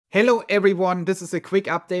Hello everyone, this is a quick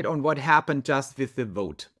update on what happened just with the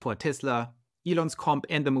vote for Tesla, Elon's comp,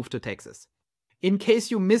 and the move to Texas. In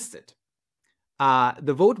case you missed it,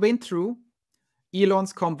 the vote went through,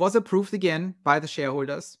 Elon's comp was approved again by the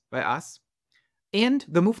shareholders, by us, and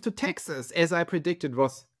the move to Texas, as I predicted,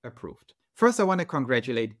 was approved. First, I want to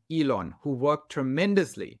congratulate Elon, who worked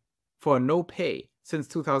tremendously for no pay since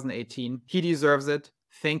 2018. He deserves it.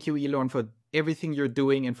 Thank you, Elon, for everything you're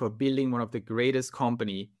doing and for building one of the greatest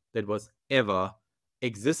companies that was ever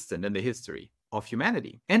existent in the history of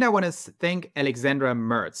humanity. And I want to thank Alexandra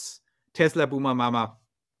Merz, Tesla boomer mama,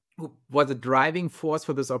 who was a driving force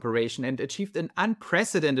for this operation and achieved an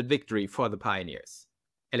unprecedented victory for the pioneers.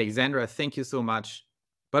 Alexandra, thank you so much.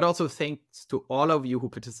 But also thanks to all of you who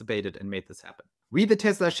participated and made this happen. We, the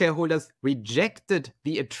Tesla shareholders, rejected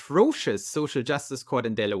the atrocious social justice court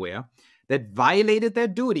in Delaware that violated their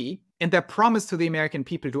duty and their promise to the American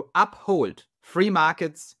people to uphold free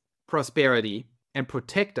markets, prosperity, and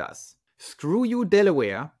protect us. Screw you,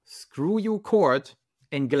 Delaware. Screw you, court.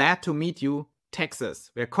 And glad to meet you, Texas,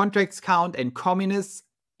 where contracts count and communists,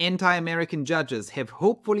 anti-American judges have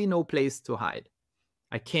hopefully no place to hide.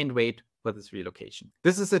 I can't wait for this relocation.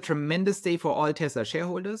 This is a tremendous day for all Tesla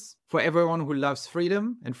shareholders, for everyone who loves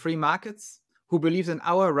freedom and free markets, who believes in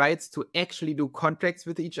our rights to actually do contracts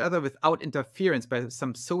with each other without interference by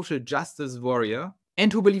some social justice warrior,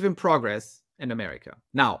 and who believe in progress in America.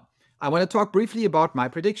 Now, I want to talk briefly about my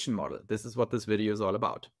prediction model. This is what this video is all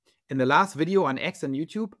about. In the last video on X and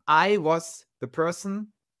YouTube, I was the person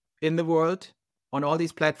in the world on all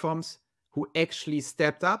these platforms who actually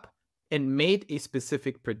stepped up and made a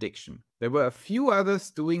specific prediction. There were a few others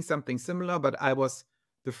doing something similar, but I was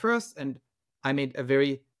the first, and I made a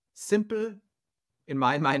very simple, in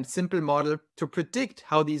my mind, simple model to predict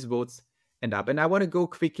how these votes end up. And I want to go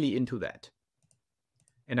quickly into that.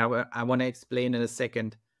 And I want to explain in a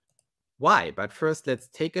second why. But first, let's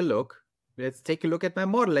take a look. Let's take a look at my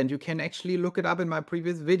model, and you can actually look it up in my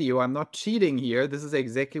previous video. I'm not cheating here. This is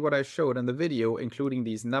exactly what I showed in the video, including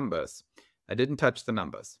these numbers. I didn't touch the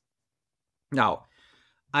numbers. Now,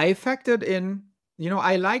 I factored in,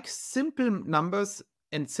 I like simple numbers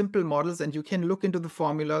and simple models, and you can look into the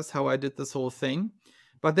formulas, how I did this whole thing.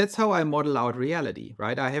 But that's how I model out reality,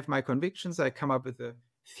 right? I have my convictions. I come up with a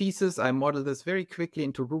thesis. I model this very quickly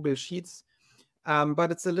into Rubel sheets.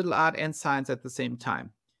 But it's a little art and science at the same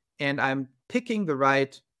time. And I'm picking the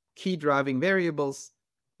right key driving variables,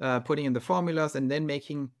 putting in the formulas, and then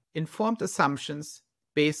making informed assumptions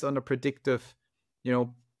based on a predictive,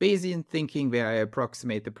 Bayesian thinking where I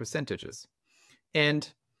approximate the percentages.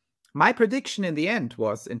 And my prediction in the end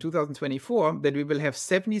was in 2024 that we will have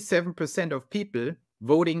 77% of people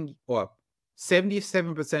voting, or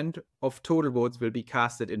 77% of total votes will be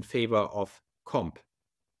casted in favor of comp.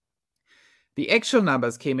 The actual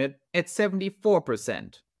numbers came in at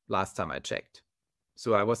 74% last time I checked.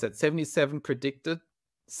 So I was at 77 predicted,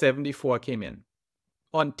 74 came in.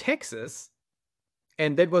 On Texas,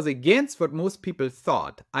 and that was against what most people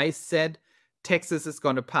thought, I said Texas is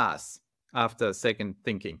going to pass after second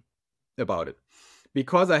thinking about it.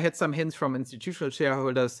 Because I had some hints from institutional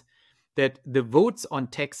shareholders that the votes on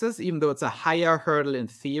Texas, even though it's a higher hurdle in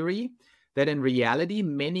theory, that in reality,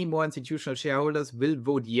 many more institutional shareholders will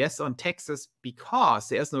vote yes on Texas because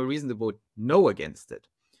there's no reason to vote no against it,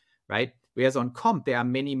 right? Whereas on comp, there are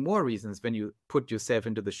many more reasons when you put yourself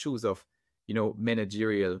into the shoes of,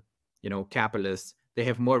 managerial, capitalists. They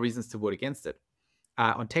have more reasons to vote against it.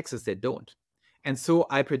 On Texas, they don't. And so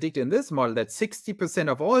I predict in this model that 60%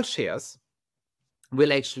 of all shares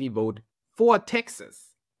will actually vote for Texas,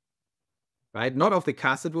 right? Not of the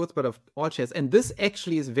casted votes, but of all shares. And this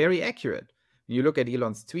actually is very accurate. When you look at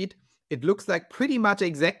Elon's tweet, it looks like pretty much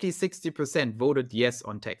exactly 60% voted yes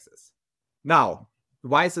on Texas. Now,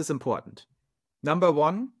 why is this important? Number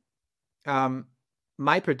one,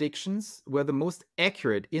 my predictions were the most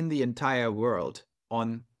accurate in the entire world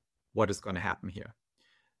on what is going to happen here.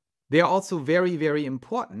 They are also very, very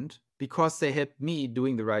important because they help me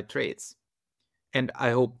doing the right trades. And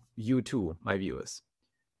I hope you too, my viewers.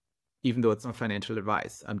 Even though it's not financial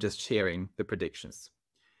advice, I'm just sharing the predictions.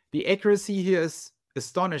 The accuracy here is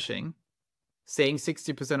astonishing. Saying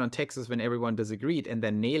 60% on Texas when everyone disagreed and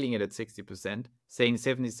then nailing it at 60%, saying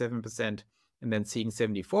 77% and then seeing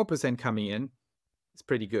 74% coming in is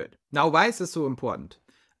pretty good. Now, why is this so important?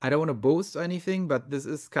 I don't want to boast or anything, but this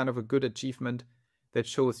is kind of a good achievement that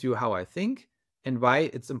shows you how I think and why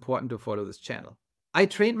it's important to follow this channel. I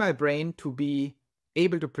trained my brain to be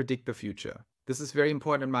able to predict the future. This is very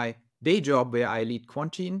important in my day job where I lead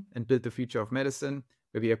Quantgene and build the future of medicine,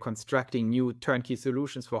 where we are constructing new turnkey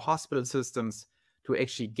solutions for hospital systems to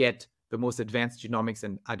actually get the most advanced genomics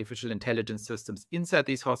and artificial intelligence systems inside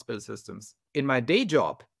these hospital systems. In my day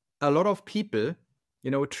job, a lot of people,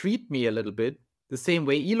 treat me a little bit the same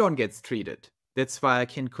way Elon gets treated. That's why I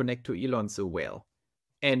can connect to Elon so well.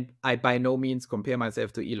 And I by no means compare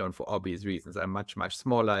myself to Elon for obvious reasons. I'm much, much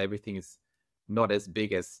smaller. Everything is not as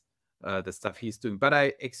big as the stuff he's doing. But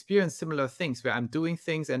I experience similar things where I'm doing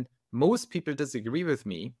things and most people disagree with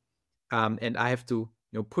me. And I have to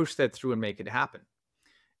push that through and make it happen.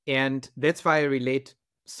 And that's why I relate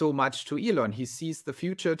so much to Elon. He sees the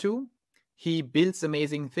future too. He builds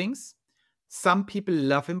amazing things. Some people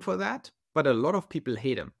love him for that, but a lot of people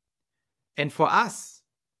hate him. And for us,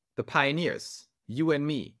 the pioneers, you and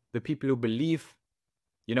me, the people who believe,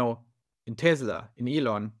 in Tesla, in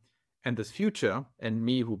Elon, and this future, and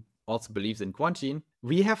me who also believes in Quantin,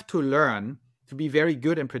 we have to learn to be very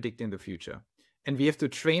good in predicting the future. And we have to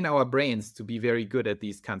train our brains to be very good at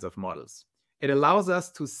these kinds of models. It allows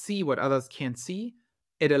us to see what others can't see.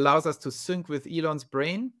 It allows us to sync with Elon's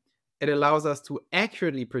brain. It allows us to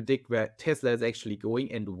accurately predict where Tesla is actually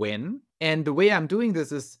going and when. And the way I'm doing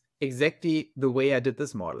this is exactly the way I did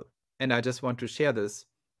this model. And I just want to share this.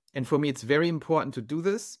 And for me, it's very important to do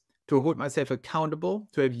this, to hold myself accountable,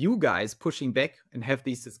 to have you guys pushing back and have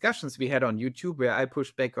these discussions we had on YouTube where I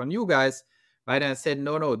pushed back on you guys, right? And I said,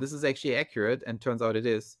 no, this is actually accurate. And turns out it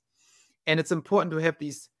is. And it's important to have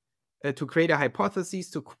these, to create a hypothesis,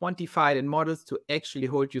 to quantify it in models, to actually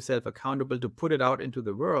hold yourself accountable, to put it out into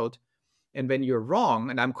the world. And when you're wrong,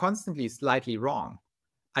 and I'm constantly slightly wrong,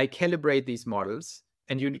 I calibrate these models.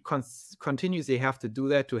 And you continuously have to do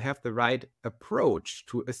that to have the right approach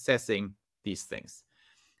to assessing these things.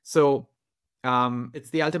 So it's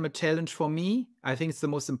the ultimate challenge for me. I think it's the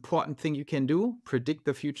most important thing you can do, predict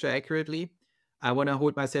the future accurately. I want to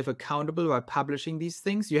hold myself accountable by publishing these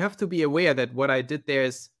things. You have to be aware that what I did there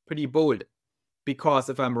is pretty bold, because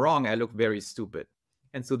if I'm wrong, I look very stupid.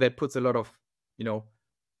 And so that puts a lot of,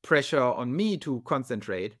 pressure on me to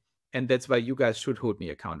concentrate. And that's why you guys should hold me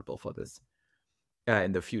accountable for this.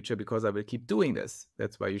 In the future, because I will keep doing this.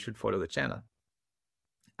 That's why you should follow the channel.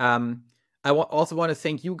 I also want to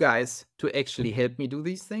thank you guys to actually help me do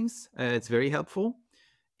these things. It's very helpful.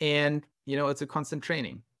 And, it's a constant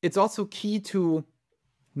training. It's also key to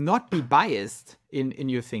not be biased in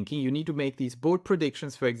your thinking. You need to make these bold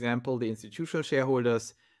predictions. For example, the institutional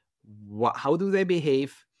shareholders, how do they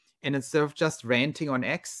behave? And instead of just ranting on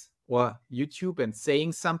X or YouTube and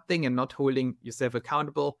saying something and not holding yourself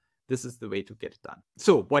accountable, this is the way to get it done.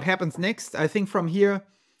 So what happens next? I think from here,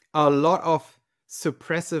 a lot of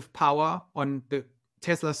suppressive power on the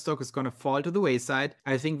Tesla stock is going to fall to the wayside.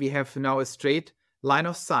 I think we have now a straight line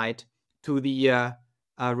of sight to the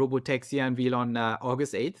Robotaxi unveil on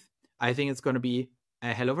August 8th. I think it's going to be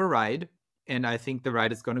a hell of a ride. And I think the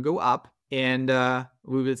ride is going to go up. And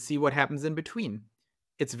we will see what happens in between.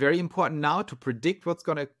 It's very important now to predict what's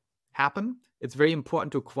going to happen. It's very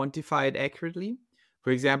important to quantify it accurately. For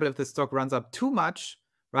example, if the stock runs up too much,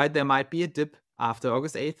 right, there might be a dip after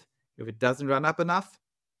August 8th. If it doesn't run up enough,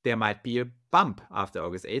 there might be a bump after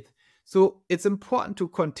August 8th. So it's important to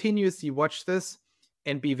continuously watch this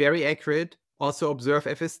and be very accurate. Also observe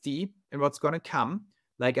FSD and what's going to come.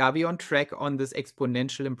 Like, are we on track on this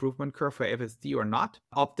exponential improvement curve for FSD or not?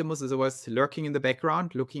 Optimus is always lurking in the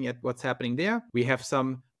background, looking at what's happening there. We have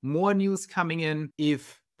some more news coming in.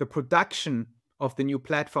 If the production of the new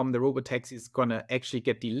platform, the Robotaxi, is going to actually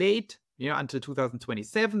get delayed, until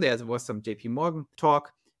 2027. There was some JP Morgan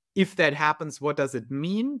talk. If that happens, what does it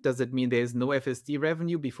mean? Does it mean there's no FSD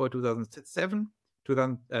revenue before 2027?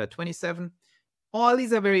 All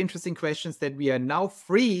these are very interesting questions that we are now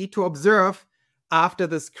free to observe after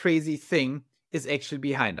this crazy thing is actually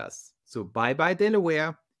behind us. So bye-bye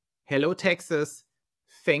Delaware. Hello Texas.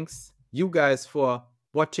 Thanks you guys for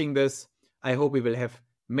watching this. I hope we will have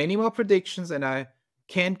many more predictions, and I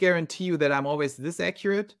can't guarantee you that I'm always this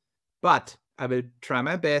accurate, but I will try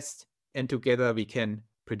my best, and together we can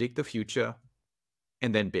predict the future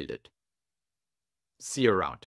and then build it. See you around.